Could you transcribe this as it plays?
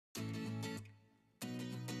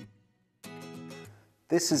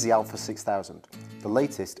This is the a6000, the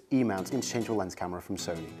latest E-mount interchangeable lens camera from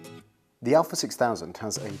Sony. The a6000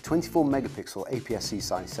 has a 24 megapixel APS-C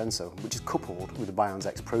size sensor which is coupled with a BIONZ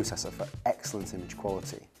X processor for excellent image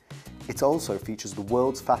quality. It also features the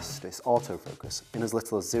world's fastest autofocus in as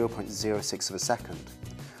little as 0.06 of a second.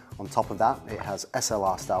 On top of that, it has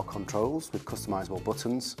SLR style controls with customizable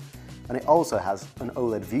buttons, and it also has an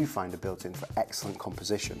OLED viewfinder built in for excellent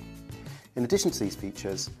composition. In addition to these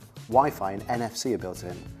features, Wi-Fi and NFC are built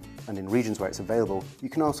in, and in regions where it's available, you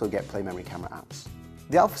can also get PlayMemories camera apps.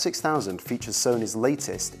 The a6000 features Sony's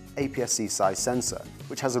latest APS-C size sensor,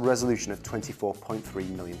 which has a resolution of 24.3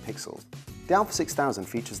 million pixels. The a6000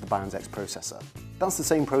 features the BIONZ X processor. That's the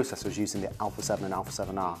same processor as used in the α7 and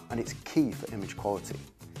α7R, and it's key for image quality.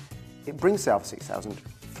 It brings to the a6000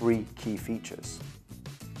 three key features.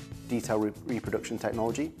 Detail reproduction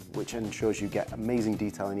technology, which ensures you get amazing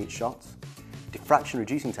detail in each shot. Diffraction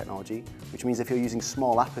reducing technology, which means if you're using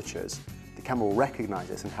small apertures, the camera will recognise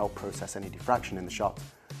this and help process any diffraction in the shot.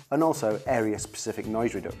 And also area-specific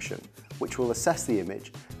noise reduction, which will assess the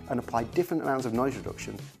image and apply different amounts of noise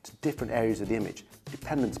reduction to different areas of the image,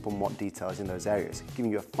 dependent upon what detail is in those areas,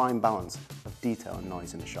 giving you a fine balance of detail and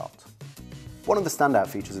noise in the shot. One of the standout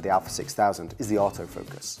features of the a6000 is the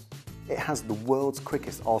autofocus. It has the world's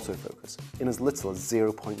quickest autofocus in as little as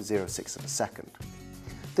 0.06 of a second.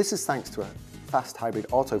 This is thanks to a fast hybrid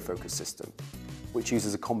autofocus system, which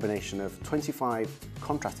uses a combination of 25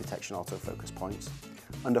 contrast detection autofocus points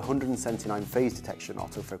and 179 phase detection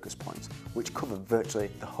autofocus points, which cover virtually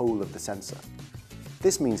the whole of the sensor.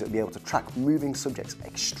 This means it'll be able to track moving subjects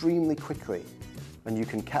extremely quickly, and you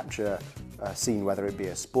can capture a scene, whether it be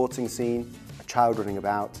a sporting scene, a child running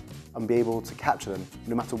about, and be able to capture them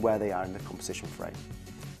no matter where they are in the composition frame.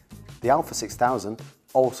 The a6000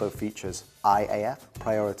 also features eye AF,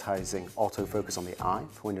 prioritising autofocus on the eye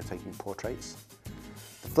for when you're taking portraits.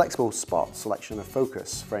 The flexible spot selection of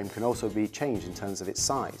focus frame can also be changed in terms of its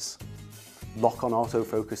size. Lock-on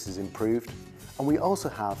autofocus is improved, and we also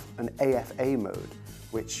have an AFA mode,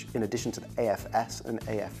 which in addition to the AFS and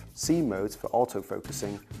AFC modes for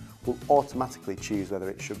autofocusing, will automatically choose whether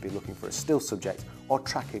it should be looking for a still subject or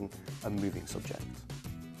tracking a moving subject.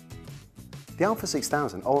 The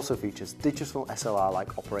a6000 also features digital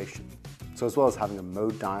SLR-like operation, so as well as having a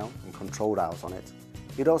mode dial and control dials on it,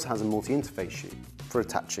 it also has a multi-interface chute for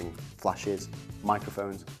attaching flashes,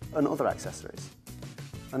 microphones and other accessories.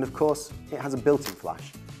 And of course, it has a built-in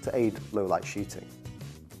flash to aid low-light shooting.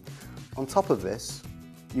 On top of this,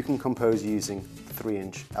 you can compose using the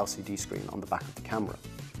 3-inch LCD screen on the back of the camera.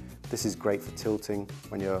 This is great for tilting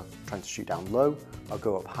when you're trying to shoot down low or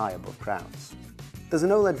go up high above crowds. There's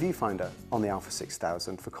an OLED viewfinder on the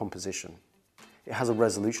a6000 for composition. It has a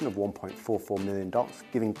resolution of 1.44 million dots,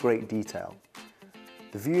 giving great detail.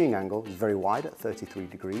 The viewing angle is very wide at 33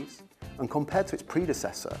 degrees, and compared to its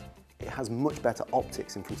predecessor, it has much better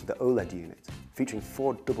optics in front of the OLED unit, featuring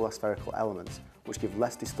 4 double aspherical elements which give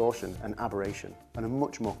less distortion and aberration and a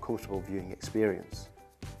much more comfortable viewing experience.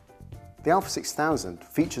 The a6000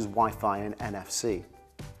 features Wi-Fi and NFC,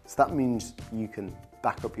 so that means you can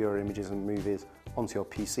back up your images and movies onto your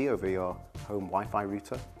PC over your home Wi-Fi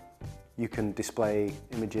router. You can display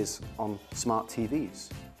images on smart TVs.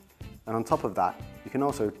 And on top of that, you can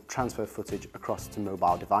also transfer footage across to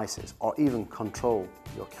mobile devices or even control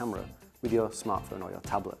your camera with your smartphone or your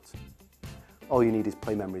tablet. All you need is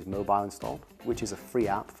PlayMemories Mobile installed, which is a free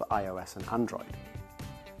app for iOS and Android.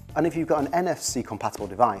 And if you've got an NFC compatible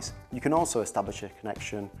device, you can also establish a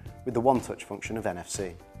connection with the one-touch function of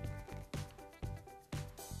NFC.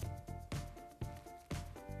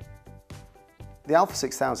 The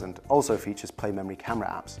a6000 also features PlayMemories camera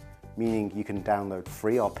apps, meaning you can download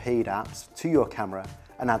free or paid apps to your camera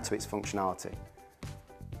and add to its functionality.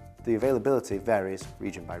 The availability varies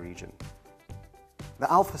region by region. The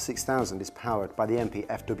a6000 is powered by the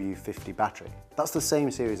MP-FW50 battery. That's the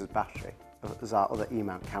same series of battery as our other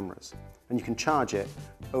E-mount cameras, and you can charge it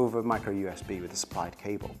over micro USB with a supplied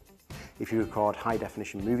cable. If you record high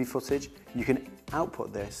definition movie footage, you can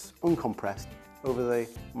output this uncompressed over the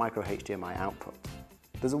micro HDMI output.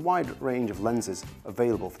 There's a wide range of lenses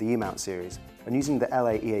available for the E-mount series, and using the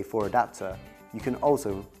LA-EA4 adapter, you can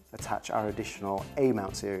also attach our additional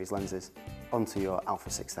A-mount series lenses onto your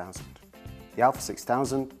a6000. The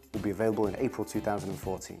a6000 will be available in April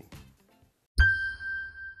 2014.